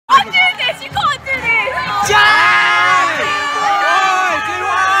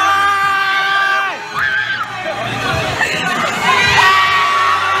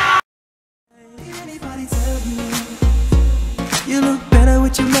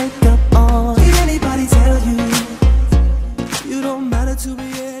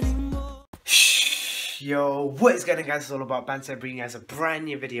What is going on, guys? It's all about banter, bringing you guys a brand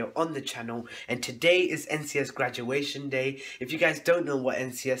new video on the channel, and today is NCS graduation day. If you guys don't know what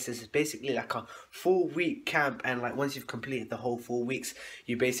NCS is, it's basically like a 4-week camp, and like once you've completed the whole 4 weeks,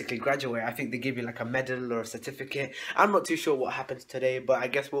 you basically graduate. I think they give you like a medal or a certificate. I'm not too sure what happens today, but I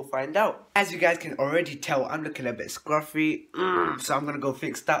guess we'll find out. As you guys can already tell, I'm looking a bit scruffy, so I'm gonna go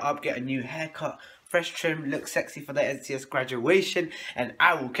fix that up, get a new haircut, fresh trim, look sexy for the NCS graduation, and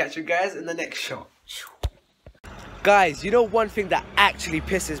I will catch you guys in the next shot. Guys, you know one thing that actually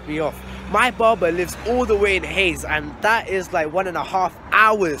pisses me off? My barber lives all the way in Hayes, and that is like 1.5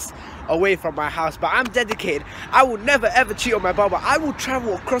 hours away from my house, but I'm dedicated. I will never ever cheat on my barber. I will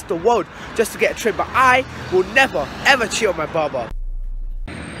travel across the world just to get a trim, but I will never ever cheat on my barber.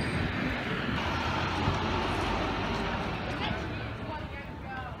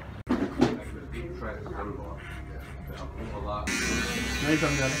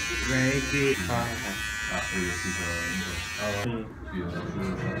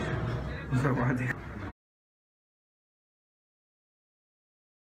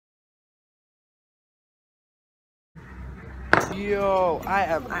 Yo, I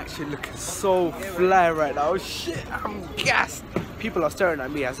am actually looking so fly right now. Shit, I'm gassed. People are staring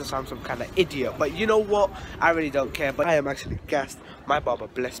at me as if I'm some kind of idiot, but you know what? I really don't care, but I am actually gassed. My barber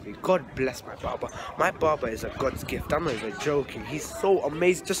blessed me. God bless my barber. My barber is a God's gift. I'm not even joking. He's so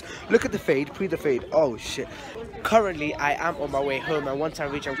amazing. Just look at the fade, pre the fade. Oh shit. Currently, I am on my way home, and once I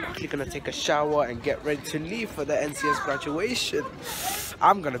reach, I'm quickly gonna take a shower and get ready to leave for the NCS graduation.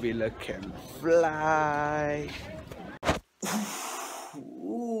 I'm gonna be looking fly.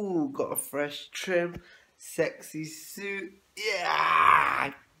 Ooh, got a fresh trim, sexy suit.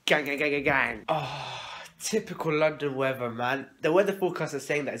 Yeah, gang, gang, gang, gang, gang. Oh, typical London weather, man. The weather forecast is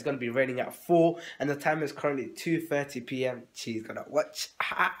saying that it's gonna be raining at 4, and the time is currently 2:30 p.m. She's gonna watch.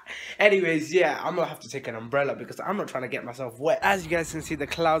 Anyways, yeah, I'm gonna have to take an umbrella because I'm not trying to get myself wet. As you guys can see, the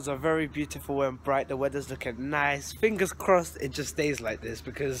clouds are very beautiful and bright. The weather's looking nice. Fingers crossed it just stays like this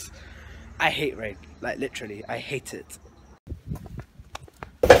because I hate rain. Like literally, I hate it.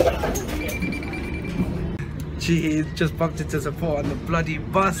 Jeez, just bumped into support on the bloody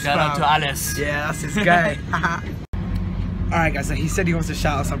bus. Shout out to Alice. Yeah, that's his guy. Alright guys, so he said he wants to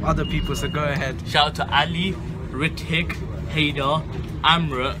shout out some other people, so go ahead. Shout out to Ali, Ritik, Hader,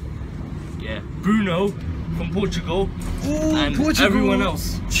 Amrit, yeah, Bruno from Portugal, and Portugal. Everyone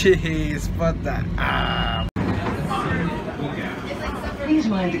else. Jeez, what that? Please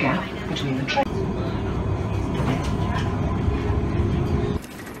mind the gap between the trains.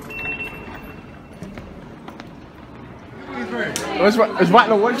 It's right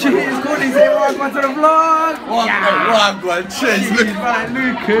now. What shit is good? He's saying welcome to the vlog. One, cheers. Looking like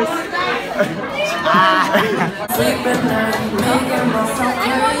Lucas.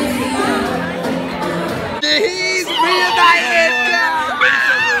 He's reunited.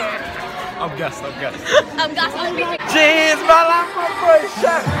 I'm gassed. Jeez, man, I'm my boy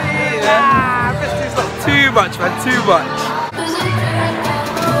Shafi. This is not too much, man. Too much.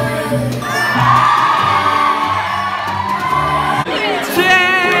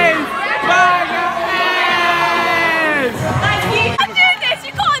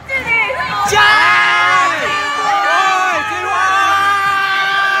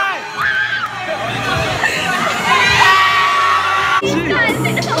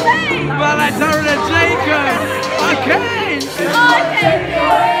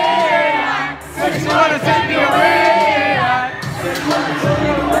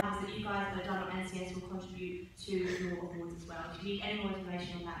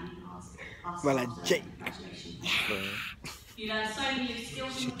 Well, like Jake.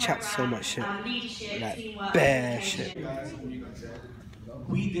 She chats so much shit. Like bare shit.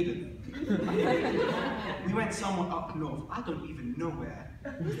 We didn't. We went somewhere up north. I don't even know where.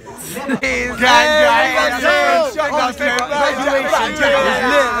 Let's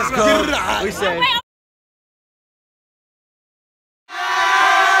go. We say.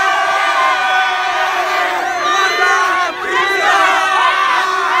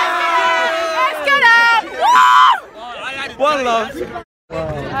 One love.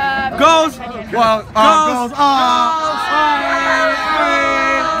 Goals. Well, goals.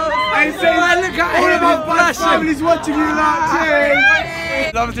 I say, look at all of our families watching you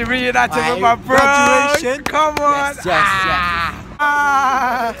like. Love to reunite with my bro. Graduation. Come on.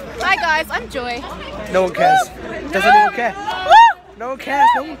 Hi guys, I'm Joy. No one cares. Does anyone care? No one cares.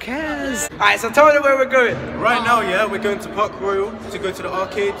 No one cares. Alright, so tell me where we're going. Right now, yeah, we're going to Park Royal to go to the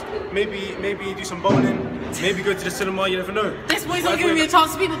arcade. Maybe do some bowling. Maybe go to the cinema. You never know. This boy's not giving me a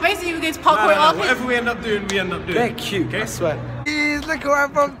chance to speak, but basically we're going to Park Royal Arcade. Whatever we end up doing, we end up doing. They're cute. Okay? I swear. Jeez, look who I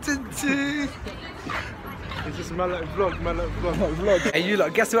bumped into. It's just man like vlog. Hey, you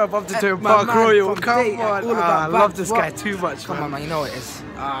lot, guess who I bumped into in Park Royal? Come on, I love this guy too much. Come on, man, you know what it is.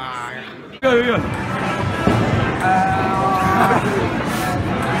 Go.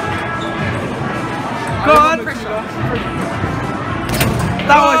 Go on.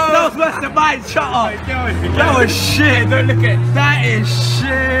 That was worse than mine. Shut up. That was shit. Don't look at it. That is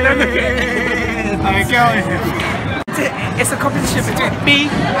shit. Don't look at it. It's a competition between me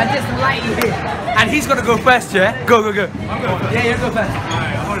and this lady here. And he's gonna go first, yeah? Go. I'm going first. Yeah, you go first.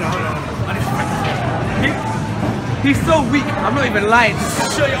 Alright, hold on. He's so weak. I'm not even lying.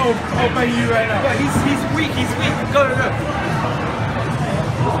 Show you, I'll bang you right now. But he's weak. Go.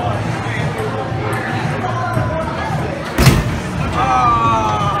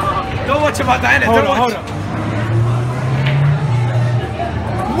 Don't watch about that, innit? Hold on.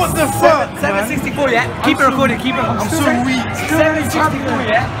 What the fuck, 764, yeah? Keep it recording, keep it. I'm so weak. 764,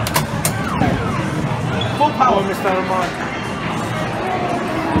 yeah? Full power. Oh, Mr. Rahman.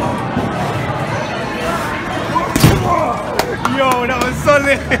 Yo, that was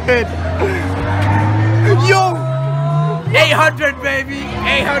solid. Yo. 800, baby.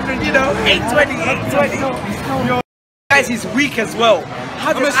 800, you know. 820. Yo. Guys, he's weak as well.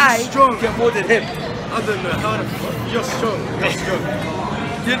 How did I get more than him? I don't know. How the fuck? You're strong.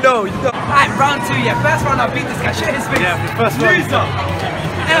 You know. Alright, round 2, yeah. First round, I beat this guy. Shit his face. Yeah, first round. Loser.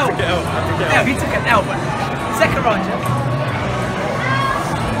 L. Yeah, he took an L, but second round, yeah.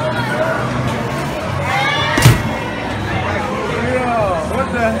 What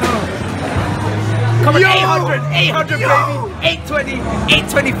the hell? Come on, 800, baby. 820,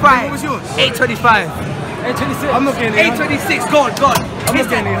 825. What was yours? 825. 826. I'm not getting it. 826. Go on. I'm not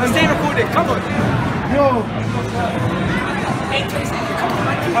getting it. Stay recording. Come on. Yo. 826. Come on,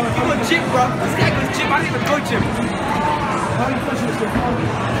 man. You go gym, bro. This guy goes gym. I don't even go gym.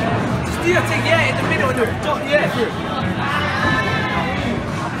 Just do your thing, yeah, in the middle of the dot, yeah.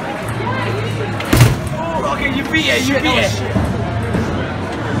 Oh, okay, you beat it.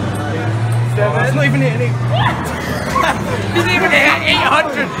 It's not even hitting it. He's even at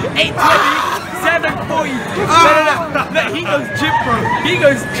 800, 820, 740. No. Look, he goes gym, bro. He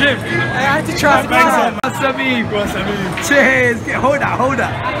goes gym. I had to try. Cheers. Hold that.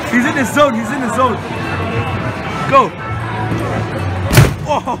 He's in the zone. Go.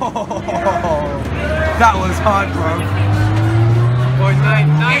 Oh, that was hard, bro.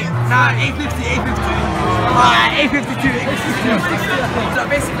 850. 852. So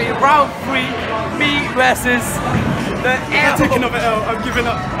basically, round 3, me versus the L. I'm taking another L. I'm giving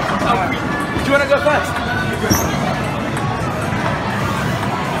up. Do you want to go first?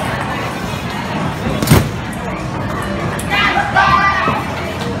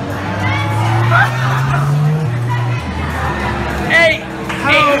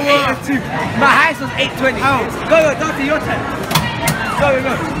 My highest was 820. Go, Dante, your turn. Go.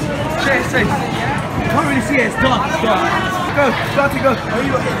 Shit. You can't really see it, it's dark. Go, Dante, go.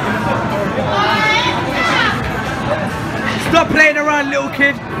 Stop playing around, little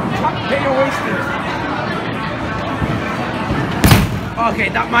kid. Get your wasted. Okay,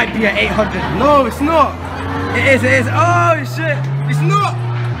 that might be an 800. No, it's not. It is. Oh, shit. It's not.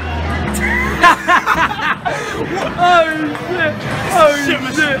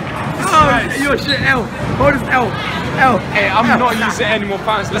 Your shit, L. Hold this L. Hey, I'm not using any more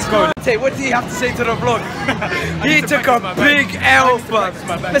pounds. Let's go. What do you have to say to the vlog? He took a big L, but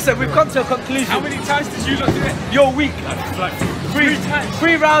listen, we've come to a conclusion. How many times did you look at it? You're weak. Like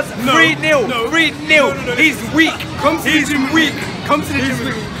 3 rounds, 3-0. No. 3-0. He's weak. He's weak. Come to the gym.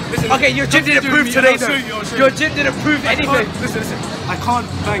 Listen, okay, your gym didn't prove today though. Your gym didn't prove anything. Listen. I can't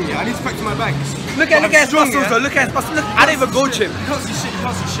bang it. I need to practice my bang. Look at his muscles though. Look at his muscles. I don't even go gym. You can't see shit.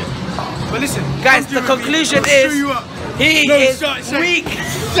 But listen, guys, the conclusion is he is weak.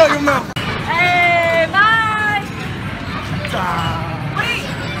 Shut your mouth. Hey, bye. Wait.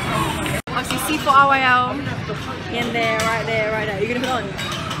 Obviously, C for RYL. In there, right there. You're gonna put on?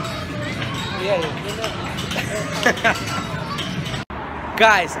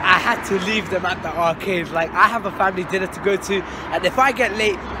 Guys, I had to leave them at the arcade. Like, I have a family dinner to go to, and if I get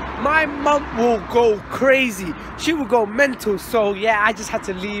late, my mum will go crazy. She will go mental. So yeah, I just had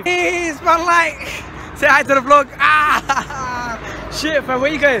to leave. Please, man, like, say hi to the vlog. Shit, man,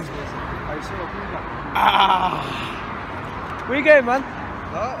 where you going? Where you going, man?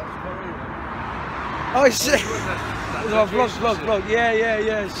 Oh shit. Vlog.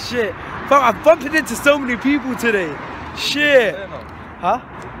 Yeah. Shit. Fuck, I'm bumping into so many people today. Shit. Huh?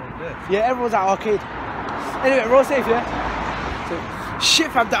 Yeah, everyone's at arcade. Anyway, roll safe, yeah?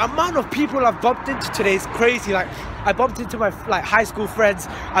 shit fam, the amount of people I've bumped into today is crazy. Like I bumped into my like high school friends.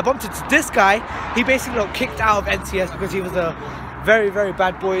 I bumped into this guy. He basically got kicked out of NCS because he was a very, very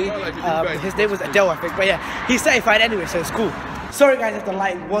bad boy. His name was Adele, I think, but yeah, he's certified anyway, so it's cool. Sorry guys if the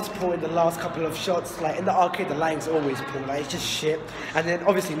lighting was poor in the last couple of shots. Like in the arcade the lighting's always poor, like it's just shit. And then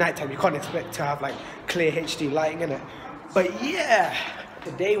obviously nighttime you can't expect to have like clear HD lighting in it. But yeah,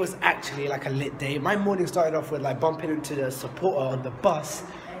 today was actually like a lit day. My morning started off with like bumping into the supporter on the bus,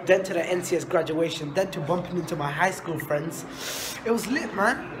 then to the NCS graduation, then to bumping into my high school friends. It was lit,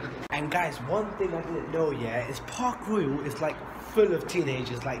 man. And guys, one thing I didn't know, yeah, is Park Royal is like full of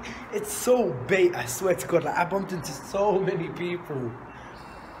teenagers. Like it's so bait, I swear to God. Like I bumped into so many people.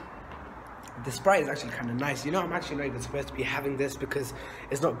 The Sprite is actually kind of nice. You know, I'm actually not even supposed to be having this because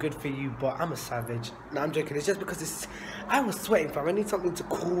it's not good for you, but I'm a savage. No, I'm joking. It's just because it's, I was sweating, fam. I need something to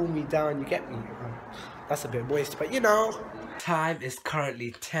cool me down, you get me? That's a bit moist, but you know. Time is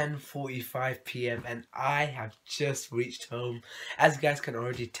currently 10:45 p.m. and I have just reached home. As you guys can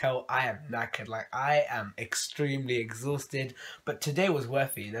already tell, I am knackered. Like I am extremely exhausted, but today was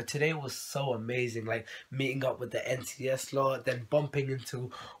worth it. You know, today was so amazing. Like meeting up with the NCS lot, then bumping into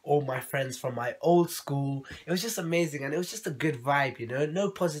all my friends from my old school. It was just amazing, and it was just a good vibe. You know,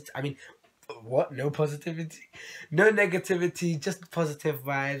 no positive. I mean, what? No positivity, no negativity, just positive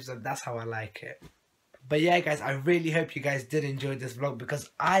vibes, and that's how I like it. But yeah guys, I really hope you guys did enjoy this vlog because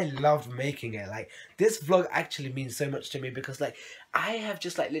I loved making it. Like this vlog actually means so much to me because like I have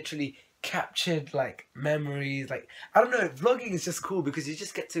just like literally captured like memories. Like I don't know, vlogging is just cool because you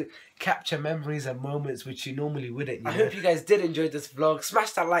just get to capture memories and moments which you normally wouldn't. I hope you guys did enjoy this vlog.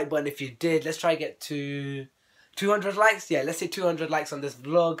 Smash that like button if you did. Let's try to get to 200 likes. Yeah, let's say 200 likes on this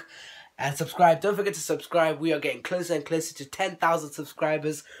vlog. And subscribe. Don't forget to subscribe. We are getting closer and closer to 10,000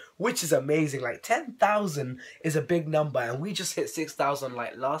 subscribers, which is amazing. Like 10,000 is a big number, and we just hit 6,000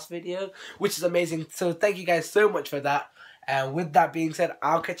 like last video, which is amazing. So thank you guys so much for that. And with that being said,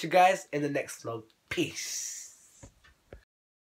 I'll catch you guys in the next vlog. Peace.